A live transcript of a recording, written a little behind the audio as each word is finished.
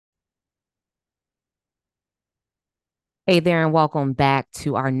Hey there, and welcome back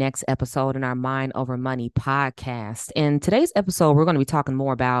to our next episode in our Mind Over Money podcast. In today's episode, we're going to be talking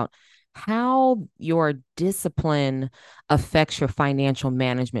more about how your discipline affects your financial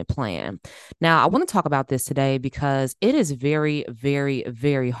management plan. Now, I want to talk about this today because it is very, very,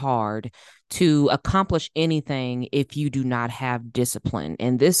 very hard to accomplish anything if you do not have discipline.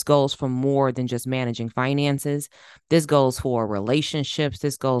 And this goes for more than just managing finances. This goes for relationships.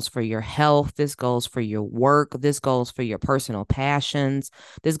 This goes for your health. This goes for your work. This goes for your personal passions.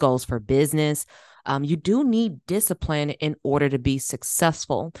 This goes for business. You do need discipline in order to be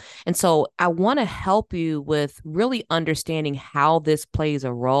successful. And so I want to help you with really understanding how this plays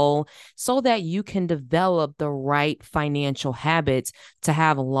a role so that you can develop the right financial habits to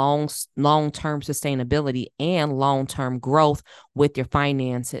have long-term sustainability and long-term growth with your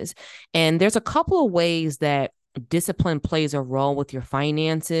finances. And there's a couple of ways that discipline plays a role with your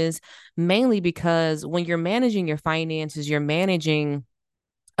finances, mainly because when you're managing your finances, you're managing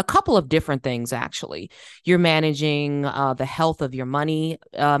a couple of different things, actually. You're managing the health of your money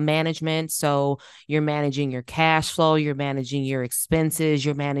management. So you're managing your cash flow, you're managing your expenses,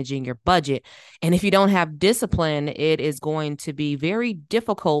 you're managing your budget. And if you don't have discipline, it is going to be very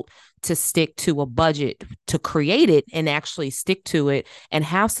difficult to stick to a budget, to create it and actually stick to it and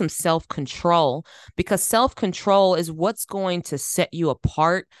have some self control, because self control is what's going to set you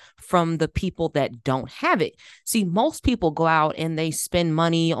apart from the people that don't have it. See, most people go out and they spend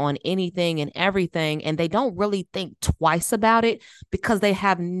money on anything and everything, and they don't really think twice about it because they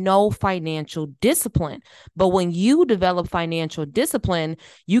have no financial discipline. But when you develop financial discipline,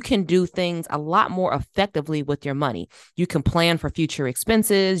 you can do things a lot more effectively with your money. You can plan for future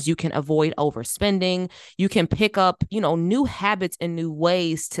expenses, you can avoid overspending, you can pick up, new habits and new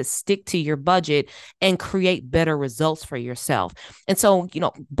ways to stick to your budget and create better results for yourself. And so,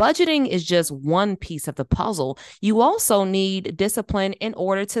 budgeting is just one piece of the puzzle. You also need discipline in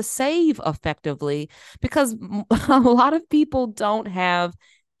order to save effectively, because a lot of people don't have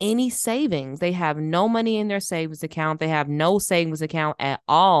any savings. They have no money in their savings account. They have no savings account at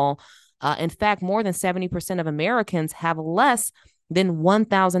all. In fact, more than 70% of Americans have less than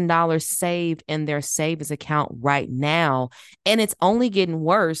 $1,000 saved in their savings account right now. And it's only getting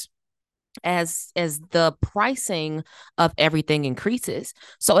worse as the pricing of everything increases.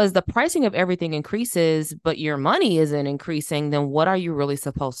 So as the pricing of everything increases, but your money isn't increasing, then what are you really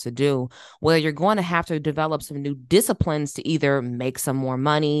supposed to do? Well, you're going to have to develop some new disciplines to either make some more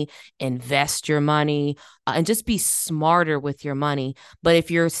money, invest your money, and just be smarter with your money. But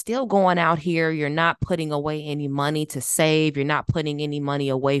if you're still going out here, you're not putting away any money to save, you're not putting any money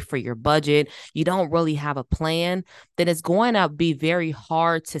away for your budget, you don't really have a plan, then it's going to be very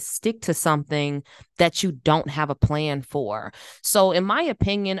hard to stick to something that you don't have a plan for. So, in my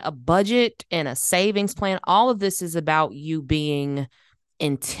opinion, a budget and a savings plan, all of this is about you being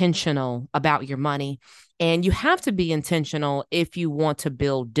intentional about your money. And you have to be intentional if you want to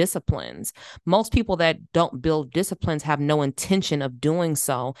build disciplines. Most people that don't build disciplines have no intention of doing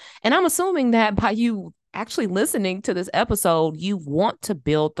so. And I'm assuming that by you actually listening to this episode, you want to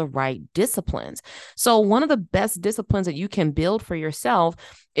build the right disciplines. So, one of the best disciplines that you can build for yourself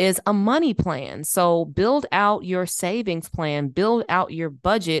is a money plan. So, build out your savings plan, build out your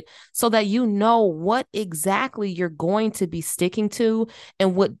budget so that you know what exactly you're going to be sticking to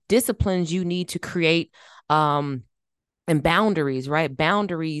and what disciplines you need to create. And boundaries, right?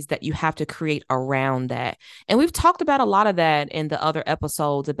 Boundaries that you have to create around that. And we've talked about a lot of that in the other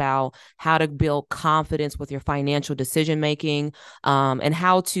episodes about how to build confidence with your financial decision making, and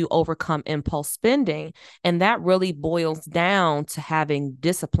how to overcome impulse spending. And that really boils down to having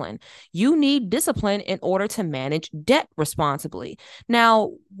discipline. You need discipline in order to manage debt responsibly.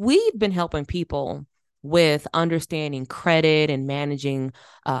 Now, we've been helping people with understanding credit and managing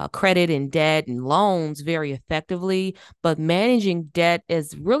credit and debt and loans very effectively. But managing debt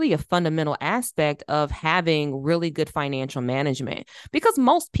is really a fundamental aspect of having really good financial management, because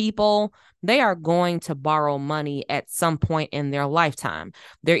most people, they are going to borrow money at some point in their lifetime.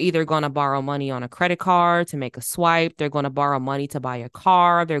 They're either going to borrow money on a credit card to make a swipe, they're going to borrow money to buy a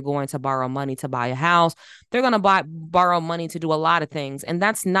car, they're going to borrow money to buy a house, they're going to borrow money to do a lot of things. And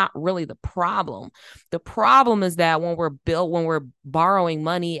that's not really the problem. The problem is that when we're borrowing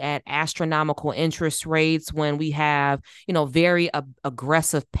money at astronomical interest rates, when we have, very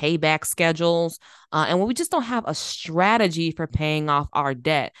aggressive payback schedules, and when we just don't have a strategy for paying off our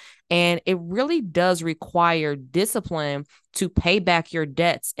debt. And it really does require discipline to pay back your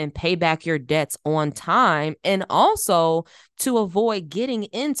debts and pay back your debts on time, and also to avoid getting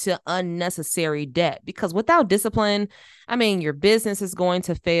into unnecessary debt. Because without discipline, I mean, your business is going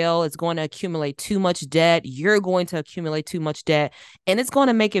to fail. It's going to accumulate too much debt. You're going to accumulate too much debt, and it's going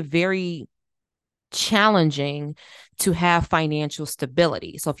to make it very challenging to have financial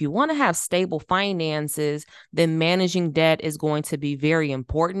stability. So if you want to have stable finances, then managing debt is going to be very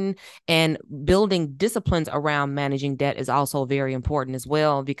important, and building disciplines around managing debt is also very important as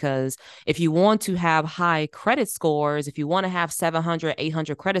well, because if you want to have high credit scores, if you want to have 700,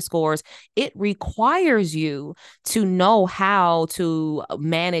 800 credit scores, it requires you to know how to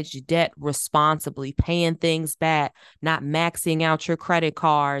manage debt responsibly, paying things back, not maxing out your credit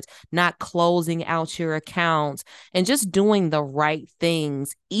cards, not closing out your accounts, and just doing the right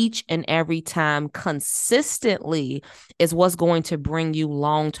things each and every time consistently is what's going to bring you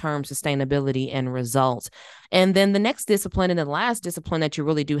long-term sustainability and results. And then the next discipline, and the last discipline that you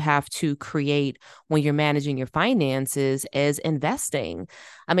really do have to create when you're managing your finances, is investing.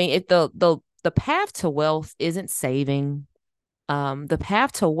 I mean, if the path to wealth isn't saving, the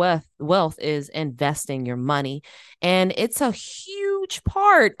path to wealth is investing your money. And it's a huge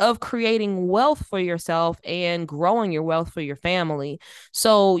part of creating wealth for yourself and growing your wealth for your family.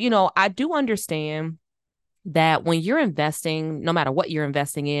 So, I do understand that when you're investing, no matter what you're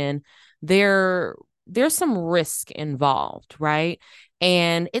investing in, there's some risk involved, right?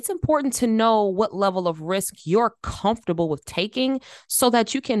 And it's important to know what level of risk you're comfortable with taking so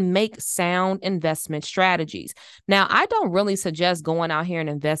that you can make sound investment strategies. Now, I don't really suggest going out here and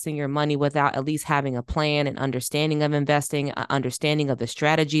investing your money without at least having a plan and understanding of investing, understanding of the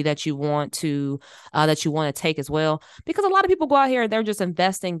strategy that you want to take as well. Because a lot of people go out here and they're just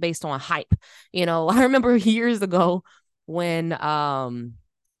investing based on hype. I remember years ago when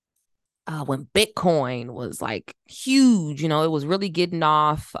when Bitcoin was like huge, it was really getting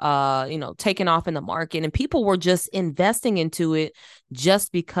off, taking off in the market, and people were just investing into it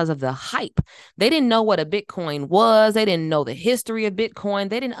just because of the hype. They didn't know what a Bitcoin was. They didn't know the history of Bitcoin.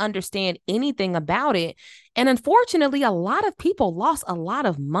 They didn't understand anything about it. And unfortunately, a lot of people lost a lot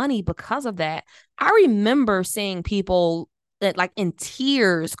of money because of that. I remember seeing people that like in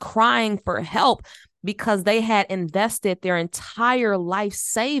tears crying for help because they had invested their entire life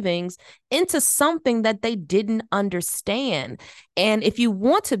savings into something that they didn't understand. And if you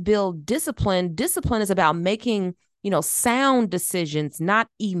want to build discipline, discipline is about making sound decisions, not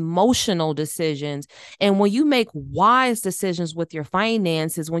emotional decisions. And when you make wise decisions with your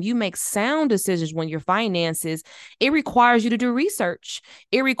finances, when you make sound decisions when your finances, it requires you to do research.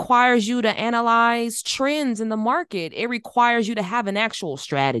 It requires you to analyze trends in the market. It requires you to have an actual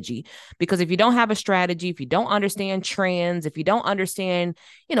strategy. Because if you don't have a strategy, if you don't understand trends, if you don't understand,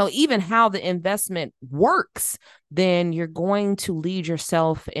 even how the investment works, then you're going to lead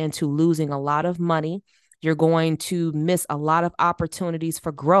yourself into losing a lot of money. You're going to miss a lot of opportunities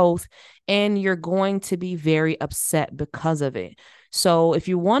for growth, and you're going to be very upset because of it. So if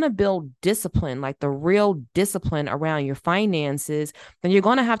you want to build discipline, like the real discipline around your finances, then you're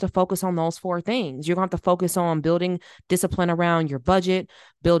going to have to focus on those four things. You're going to have to focus on building discipline around your budget,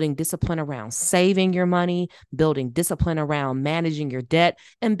 building discipline around saving your money, building discipline around managing your debt,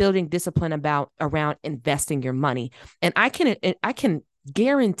 and building discipline around investing your money. And I can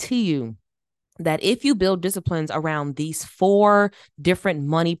guarantee you that if you build disciplines around these four different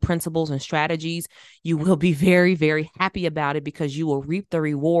money principles and strategies, you will be very, very happy about it, because you will reap the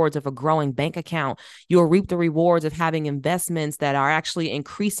rewards of a growing bank account. You will reap the rewards of having investments that are actually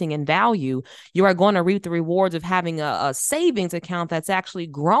increasing in value. You are going to reap the rewards of having a savings account that's actually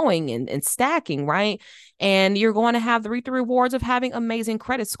growing and stacking, right? And you're going to reap the rewards of having amazing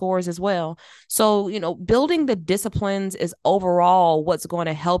credit scores as well. So, building the disciplines is overall what's going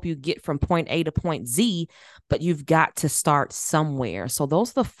to help you get from point A to point Z, but you've got to start somewhere. So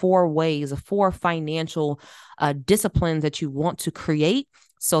those are the four ways, the four financial disciplines that you want to create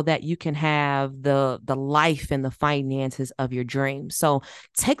so that you can have the life and the finances of your dreams. So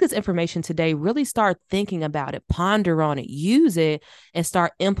take this information today, really start thinking about it, ponder on it, use it, and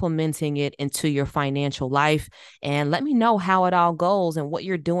start implementing it into your financial life. And let me know how it all goes and what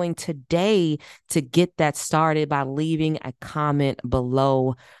you're doing today to get that started by leaving a comment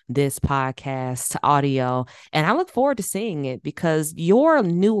below this podcast audio. And I look forward to seeing it, because your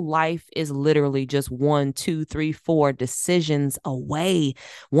new life is literally just 1, 2, 3, 4 decisions away.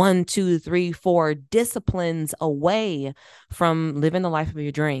 1, 2, 3, 4 disciplines away from living the life of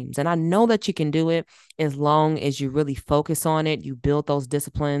your dreams. And I know that you can do it as long as you really focus on it. You build those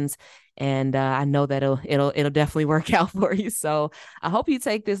disciplines, And I know that it'll definitely work out for you. So I hope you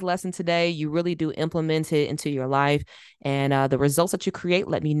take this lesson today. You really do implement it into your life, and the results that you create,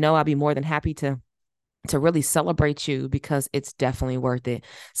 let me know. I'll be more than happy to really celebrate you because it's definitely worth it.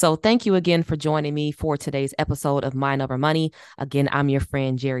 So thank you again for joining me for today's episode of Mind Over Money. Again, I'm your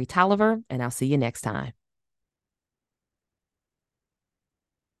friend Jerry Tolliver, and I'll see you next time.